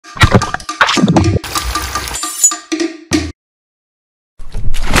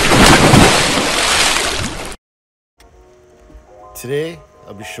Today,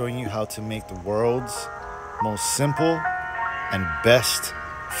 I'll be showing you how to make the world's most simple and best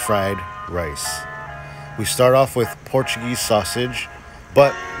fried rice. We start off with Portuguese sausage,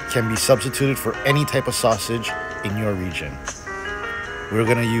 but can be substituted for any type of sausage in your region. We're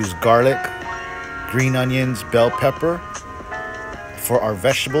gonna use garlic, green onions, bell pepper for our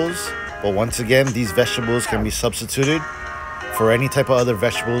vegetables, but once again, these vegetables can be substituted for any type of other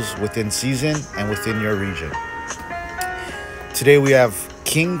vegetables within season and within your region. Today we have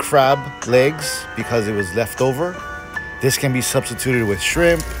king crab legs because it was left over. This can be substituted with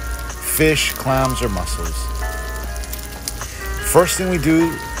shrimp, fish, clams, or mussels. First thing we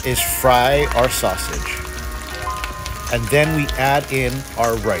do is fry our sausage. And then we add in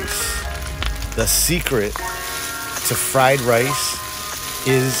our rice. The secret to fried rice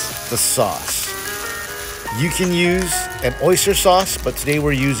is the sauce. You can use an oyster sauce, but today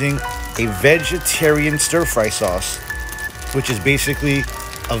we're using a vegetarian stir-fry sauce, which is basically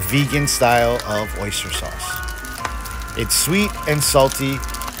a vegan style of oyster sauce. It's sweet and salty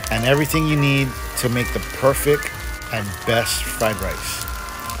and everything you need to make the perfect and best fried rice.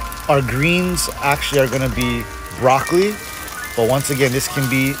 Our greens actually are gonna be broccoli, but once again, this can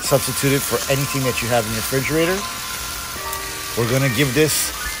be substituted for anything that you have in your refrigerator. We're gonna give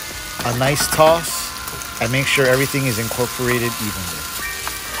this a nice toss and make sure everything is incorporated evenly.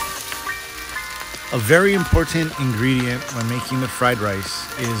 A very important ingredient when making the fried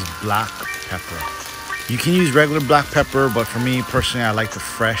rice is black pepper. You can use regular black pepper, but for me personally, I like the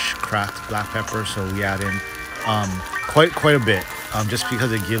fresh cracked black pepper, so we add in quite a bit, just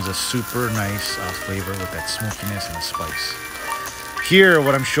because it gives a super nice flavor with that smokiness and spice. Here,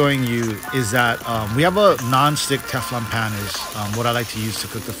 what I'm showing you is that we have a non-stick Teflon pan is what I like to use to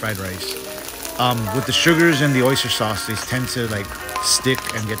cook the fried rice. With the sugars and the oyster sauce, they tend to like stick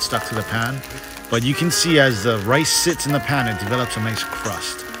and get stuck to the pan. But you can see as the rice sits in the pan, it develops a nice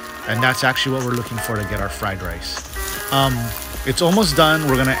crust. And that's actually what we're looking for to get our fried rice. It's almost done.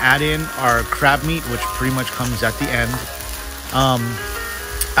 We're gonna add in our crab meat, which pretty much comes at the end.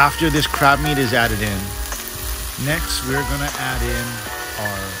 After this crab meat is added in, next we're gonna add in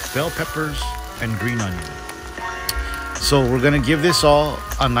our bell peppers and green onion. So we're gonna give this all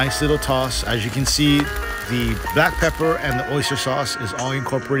a nice little toss. As you can see, the black pepper and the oyster sauce is all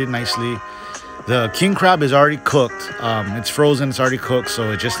incorporated nicely. The king crab is already cooked. It's frozen, it's already cooked,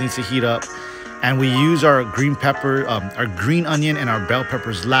 so it just needs to heat up. And we use our green pepper, our green onion and our bell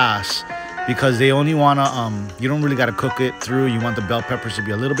peppers last because they only wanna, you don't really gotta cook it through. You want the bell peppers to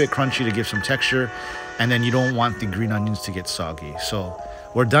be a little bit crunchy to give some texture, and then you don't want the green onions to get soggy. So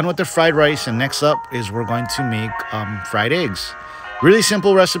we're done with the fried rice, and next up is we're going to make fried eggs. Really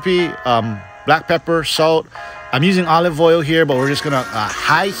simple recipe, black pepper, salt. I'm using olive oil here, but we're just gonna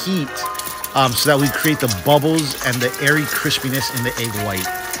high heat so that we create the bubbles and the airy crispiness in the egg white.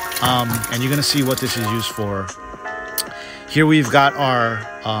 And you're gonna see what this is used for. Here we've got our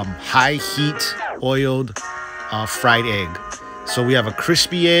high heat oiled fried egg. So we have a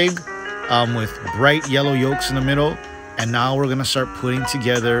crispy egg with bright yellow yolks in the middle. And now we're gonna start putting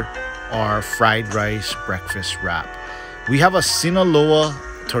together our fried rice breakfast wrap. We have a Sinaloa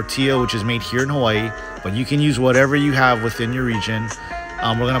tortilla, which is made here in Hawaii, but you can use whatever you have within your region.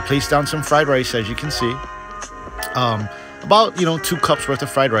 We're gonna place down some fried rice, as you can see. About 2 cups worth of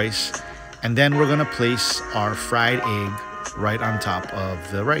fried rice. And then we're gonna place our fried egg right on top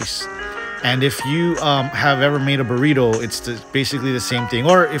of the rice. And if you have ever made a burrito, it's basically the same thing.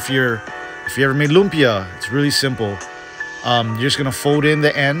 Or if you ever made lumpia, it's really simple. You're just gonna fold in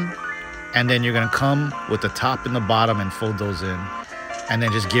the end, and then you're gonna come with the top and the bottom and fold those in. And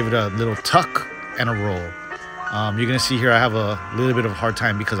then just give it a little tuck and a roll. You're gonna see here I have a little bit of a hard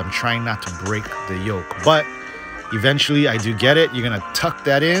time because I'm trying not to break the yolk, but eventually I do get it. You're gonna tuck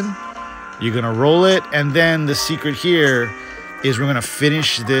that in, you're gonna roll it, and then the secret here is we're gonna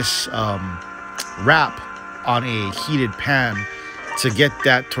finish this wrap on a heated pan to get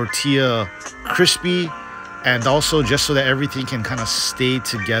that tortilla crispy, and also just so that everything can kind of stay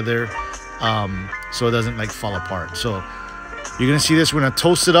together so it doesn't like fall apart. So you're gonna see this, we're gonna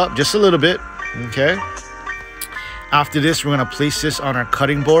toast it up just a little bit, okay? After this, we're gonna place this on our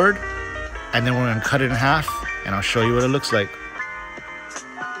cutting board, and then we're gonna cut it in half, and I'll show you what it looks like.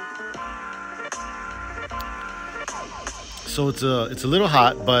 So it's a little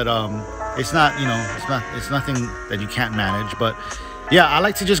hot, but it's not, it's nothing that you can't manage. But yeah, I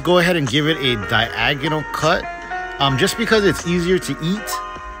like to just go ahead and give it a diagonal cut, just because it's easier to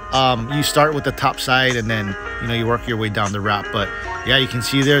eat. You start with the top side, and then you work your way down the wrap. But yeah, you can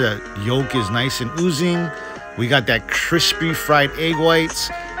see there that yolk is nice and oozing. We got that crispy fried egg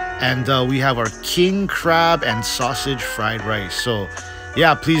whites, And we have our king crab and sausage fried rice. So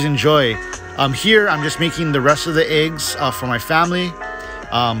yeah, please enjoy. Here I'm just making the rest of the eggs for my family.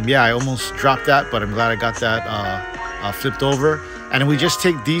 Yeah, I almost dropped that, but I'm glad I got that flipped over. And then we just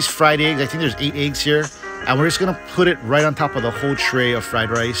take these fried eggs. I think there's 8 eggs here. And we're just gonna put it right on top of the whole tray of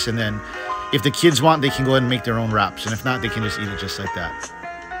fried rice. And then if the kids want, they can go ahead and make their own wraps. And if not, they can just eat it just like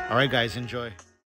that. All right, guys, enjoy.